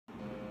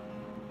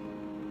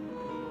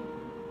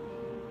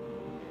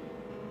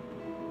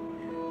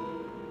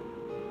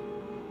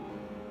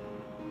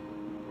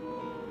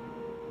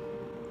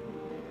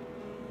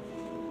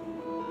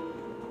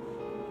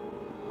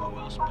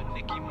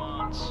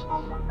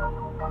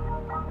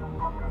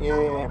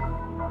Yeah,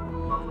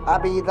 I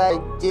be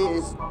like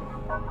this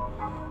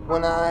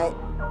when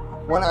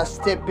I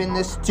step in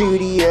the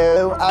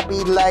studio. I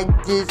be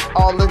like this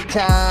all the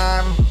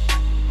time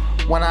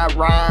when I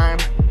rhyme,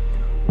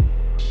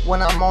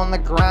 when I'm on the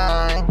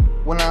grind,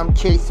 when I'm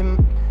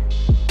chasing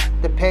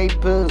the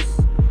papers,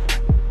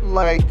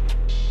 like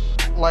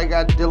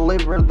I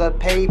deliver the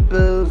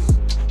papers,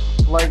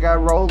 like I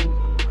roll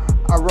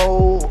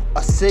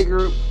a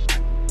cigarette.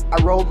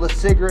 I roll the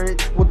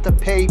cigarettes with the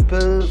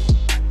papers.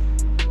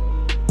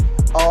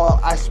 Oh,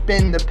 I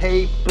spin the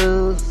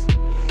papers.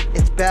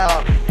 It's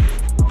about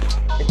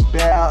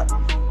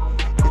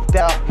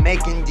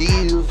making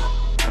deals.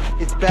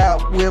 It's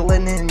about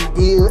willing and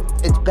deal.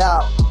 It's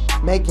about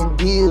making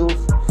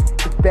deals.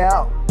 It's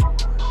about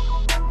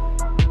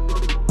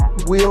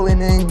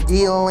wheeling and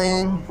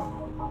dealing.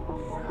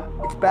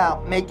 It's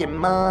about making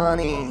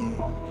money.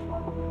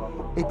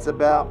 It's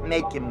about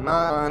making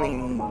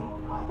money.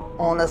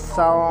 On a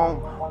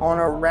song, on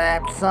a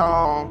rap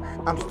song,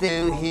 I'm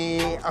still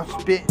here. I'm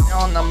spitting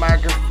on the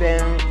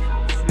microphone,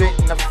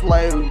 spitting the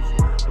flows.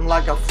 I'm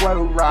like a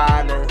flow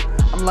rider.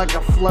 I'm like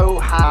a flow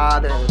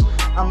hider.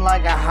 I'm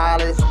like a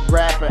hottest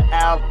rapper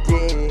out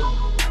there.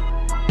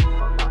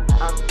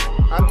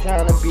 I'm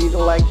trying to be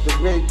like the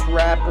rich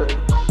rapper.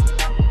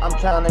 I'm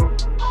trying to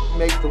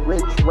make the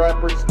rich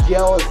rappers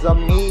jealous of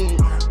me.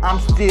 I'm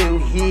still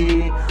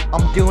here.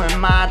 I'm doing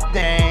my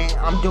thing.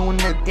 I'm doing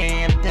the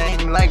damn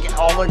thing like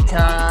all the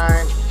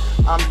time.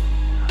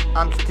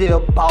 I'm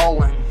still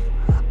ballin'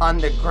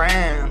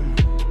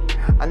 underground.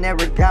 I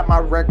never got my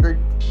record.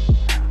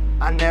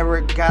 I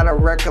never got a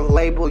record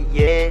label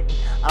yet.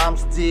 I'm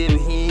still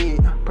here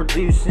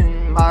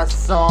producing my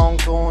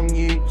songs on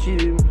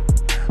YouTube.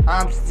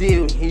 I'm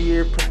still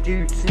here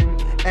producing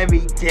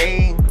every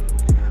day.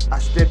 I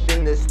step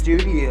in the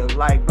studio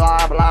like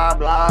blah blah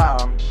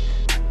blah.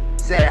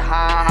 Say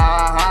ha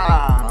ha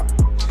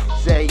ha.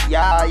 Say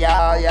ya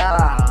ya ya.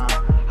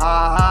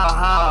 Ha ha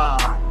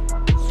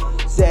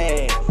ha.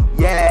 Say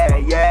yeah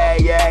yeah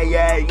yeah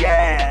yeah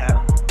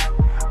yeah.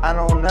 I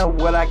don't know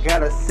what I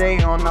gotta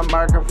say on the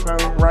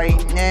microphone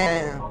right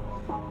now.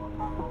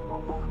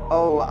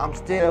 Oh, I'm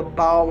still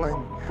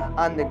ballin'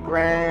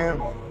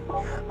 underground.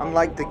 I'm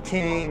like the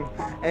king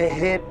of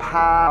hip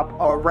hop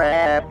or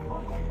rap.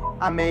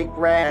 I make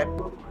rap.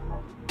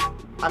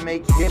 I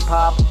make hip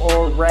hop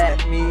or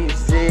rap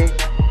music.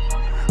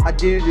 I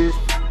do this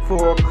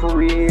for a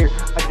career.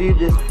 I do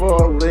this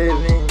for a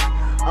living.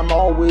 I'm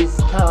always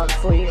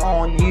constantly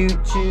on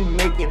YouTube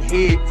making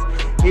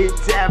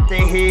hits after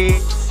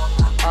hits.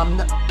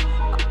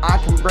 I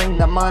can bring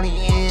the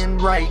money in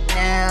right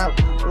now,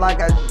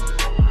 like I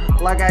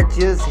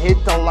just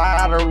hit the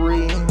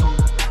lottery.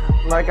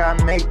 Like I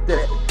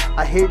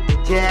hit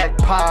the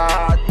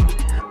jackpot.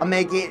 I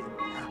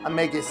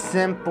make it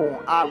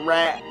simple. I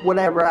rap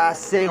whatever I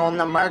say on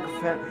the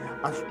microphone.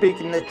 I'm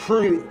speaking the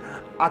truth.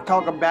 I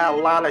talk about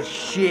a lot of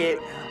shit,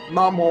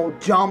 mumble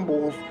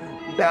jumbles.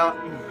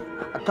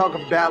 I talk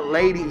about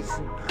ladies.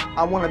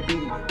 I wanna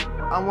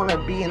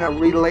be in a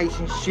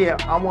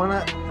relationship. I want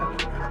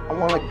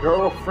a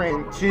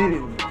girlfriend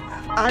too.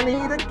 I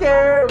need a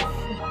girl.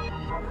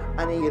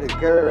 I need a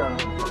girl.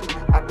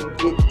 I can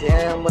get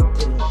down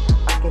with it.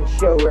 I can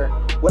show her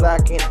what I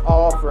can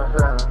offer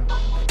her.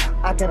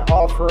 I can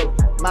offer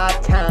my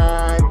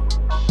time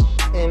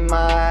and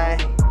I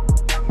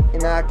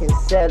can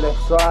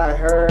satisfy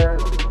her,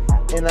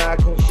 and I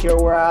can show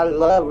her I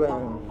love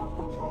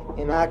her,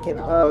 and I can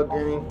hug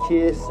her and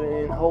kiss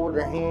her and hold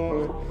her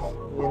hand,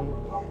 and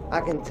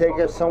I can take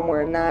her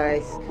somewhere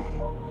nice.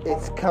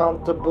 It's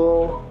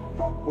comfortable.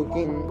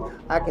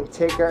 I can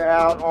take her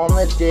out on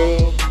a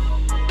date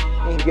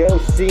and go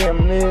see a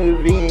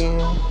movie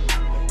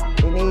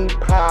and eat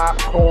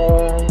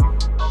popcorn.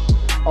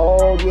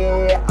 Oh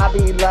yeah, I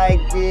be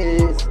like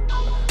this.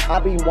 I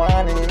be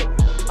whining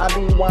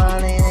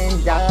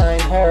and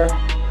dying her.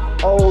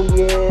 Oh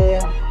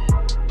yeah,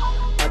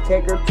 I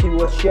take her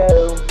to a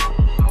show.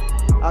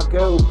 I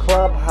go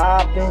club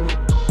hopping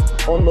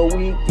on the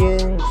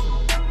weekends.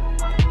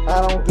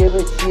 I don't give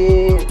a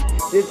shit.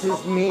 This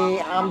is me.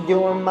 I'm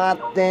doing my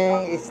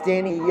thing. It's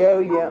Danny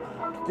Yoyo,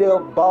 still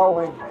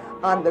ballin'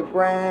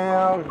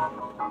 underground.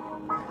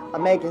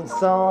 I'm making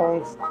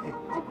songs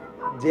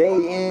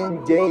day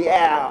in, day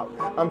out.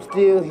 I'm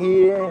still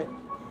here.